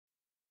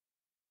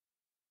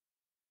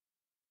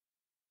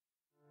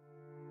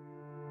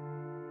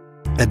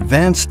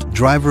Advanced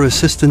Driver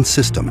Assistance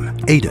System,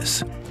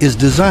 ADAS, is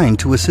designed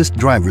to assist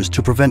drivers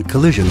to prevent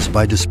collisions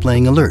by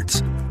displaying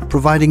alerts,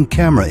 providing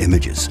camera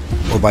images,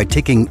 or by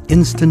taking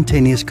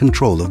instantaneous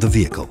control of the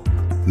vehicle.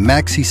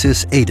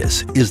 MaxiSys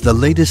ADAS is the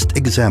latest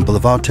example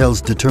of Autel's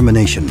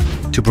determination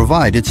to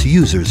provide its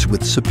users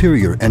with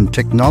superior and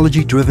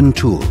technology-driven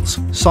tools,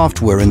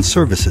 software and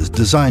services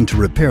designed to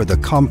repair the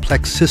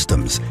complex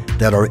systems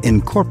that are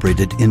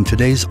incorporated in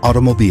today's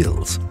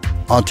automobiles.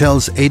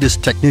 Autel's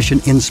ADAS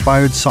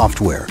technician-inspired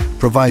software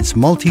provides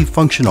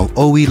multifunctional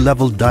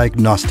OE-level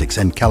diagnostics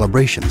and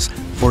calibrations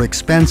for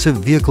expansive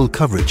vehicle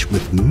coverage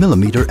with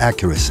millimeter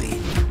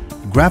accuracy.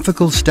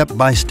 Graphical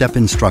step-by-step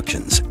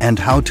instructions and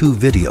how-to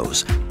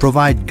videos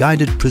provide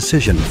guided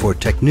precision for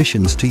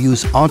technicians to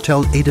use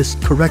Autel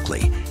ADAS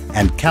correctly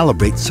and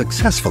calibrate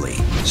successfully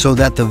so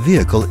that the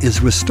vehicle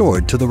is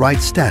restored to the right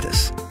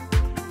status.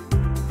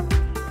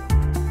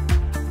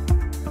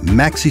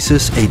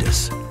 MaxiSys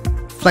ADAS.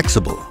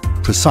 Flexible,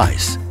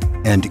 precise,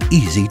 and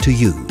easy to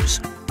use.